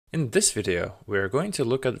In this video, we are going to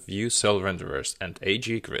look at Vue cell renderers and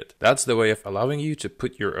AG Grid. That's the way of allowing you to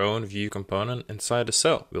put your own Vue component inside a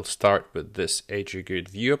cell. We'll start with this AG Grid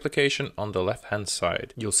Vue application on the left-hand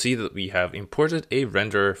side. You'll see that we have imported a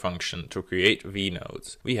renderer function to create V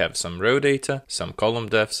nodes. We have some row data, some column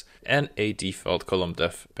defs, and a default column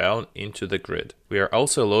def bound into the grid. We are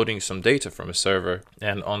also loading some data from a server,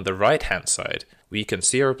 and on the right-hand side, we can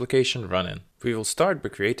see our application running. We will start by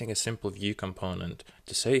creating a simple Vue component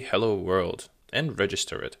to say hello world and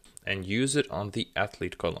register it and use it on the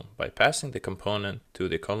athlete column by passing the component to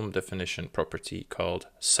the column definition property called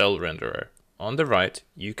cell renderer. On the right,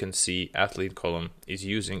 you can see athlete column is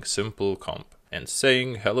using simple comp and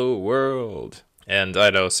saying hello world. And I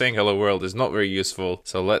know saying hello world is not very useful,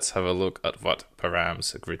 so let's have a look at what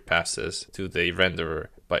params grid passes to the renderer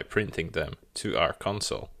by printing them to our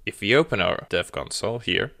console. If we open our dev console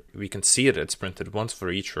here, we can see that it's printed once for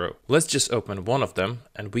each row. Let's just open one of them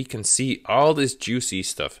and we can see all this juicy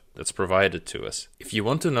stuff that's provided to us. If you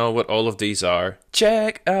want to know what all of these are,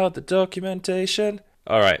 check out the documentation.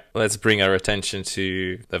 Alright, let's bring our attention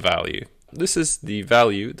to the value. This is the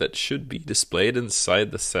value that should be displayed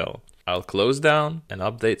inside the cell. I'll close down and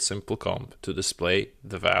update simple comp to display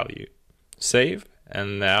the value. Save,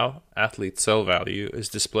 and now athlete cell value is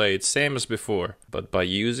displayed same as before, but by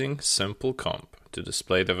using simple comp to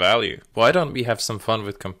display the value. Why don't we have some fun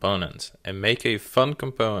with components and make a fun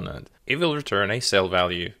component? It will return a cell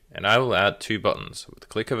value, and I will add two buttons with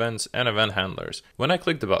click events and event handlers. When I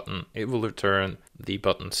click the button, it will return the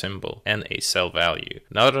button symbol and a cell value.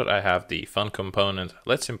 Now that I have the fun component,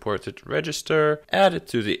 let's import it, register, add it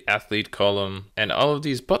to the athlete column, and all of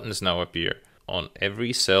these buttons now appear on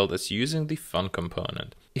every cell that's using the fun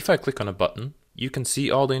component. If I click on a button, you can see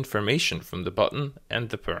all the information from the button and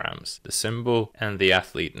the params, the symbol and the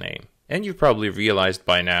athlete name. And you've probably realized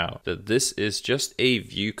by now that this is just a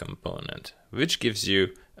Vue component, which gives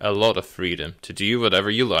you a lot of freedom to do whatever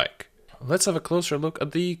you like. Let's have a closer look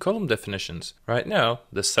at the column definitions. Right now,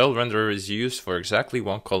 the cell renderer is used for exactly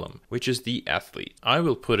one column, which is the athlete. I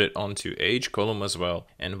will put it onto age column as well,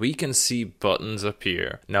 and we can see buttons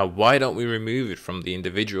appear. Now, why don't we remove it from the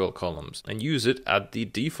individual columns and use it at the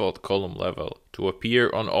default column level to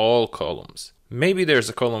appear on all columns? Maybe there's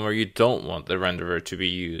a column where you don't want the renderer to be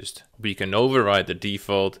used. We can override the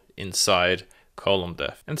default inside column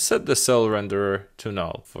def and set the cell renderer to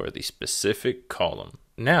null for the specific column.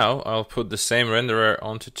 Now I'll put the same renderer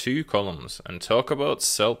onto two columns and talk about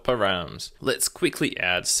cell params. Let's quickly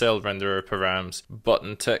add cell renderer params,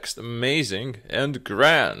 button text amazing and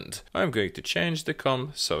grand. I'm going to change the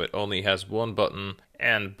comp so it only has one button,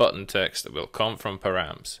 and button text will come from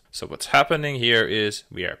params. So what's happening here is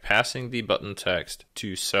we are passing the button text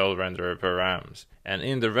to cell renderer params. And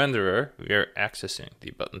in the renderer, we are accessing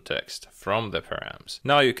the button text from the params.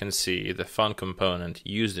 Now you can see the fun component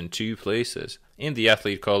used in two places, in the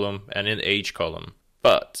athlete column and in age column.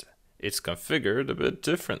 But it's configured a bit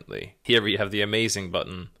differently. Here we have the amazing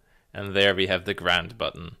button, and there we have the grand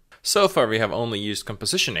button. So far we have only used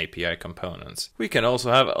composition API components. We can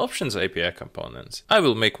also have options API components. I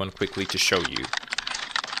will make one quickly to show you.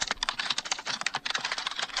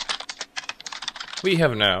 We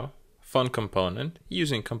have now fun component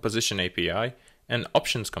using composition API and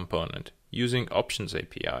options component using options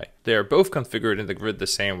API. They are both configured in the grid the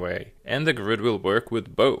same way, and the grid will work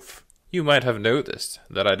with both. You might have noticed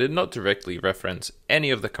that I did not directly reference any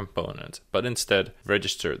of the components, but instead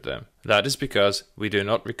registered them. That is because we do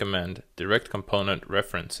not recommend direct component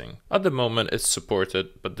referencing. At the moment it's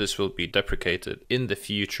supported, but this will be deprecated in the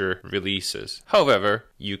future releases. However,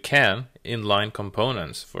 you can inline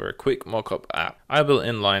components for a quick mockup app. I will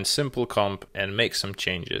inline simple comp and make some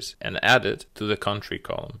changes and add it to the country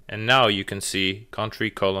column. And now you can see country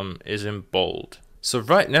column is in bold. So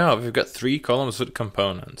right now we've got three columns with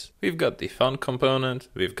components. We've got the fun component,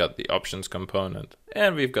 we've got the options component,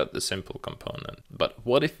 and we've got the simple component. But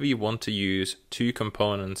what if we want to use two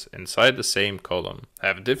components inside the same column?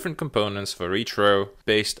 Have different components for each row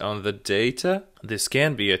based on the data? This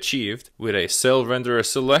can be achieved with a cell renderer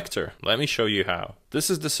selector. Let me show you how. This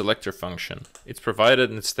is the selector function. It's provided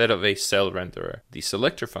instead of a cell renderer. The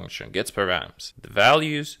selector function gets params. The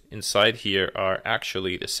values inside here are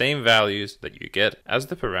actually the same values that you get as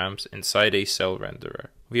the params inside a cell renderer.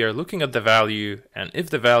 We are looking at the value, and if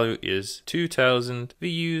the value is 2000, we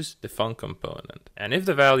use the fun component. And if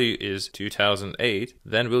the value is 2008,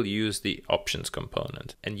 then we'll use the options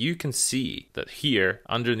component. And you can see that here,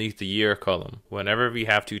 underneath the year column, whenever we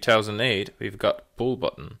have 2008, we've got pull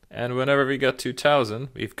button. And whenever we got 2000,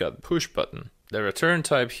 we've got push button. The return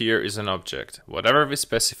type here is an object. Whatever we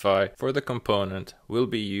specify for the component will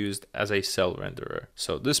be used as a cell renderer.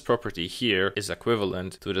 So this property here is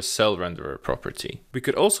equivalent to the cell renderer property. We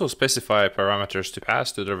could also specify parameters to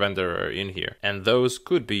pass to the renderer in here, and those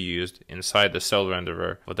could be used inside the cell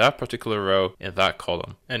renderer for that particular row in that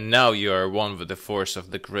column. And now you are one with the force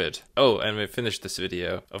of the grid. Oh, and we finished this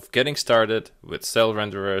video of getting started with cell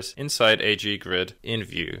renderers inside AG Grid in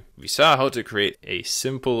Vue. We saw how to create a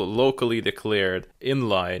simple locally declared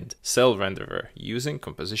inline cell renderer using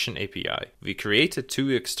Composition API. We created two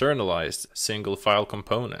externalized single file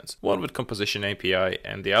components, one with Composition API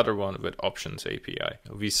and the other one with Options API.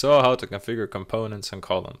 We saw how to configure components and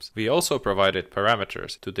columns. We also provided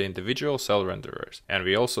parameters to the individual cell renderers, and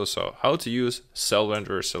we also saw how to use cell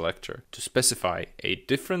renderer selector to specify a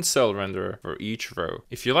different cell renderer for each row.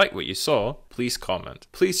 If you like what you saw, please comment,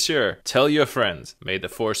 please share, tell your friends. May the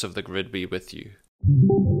force of the grid be with you.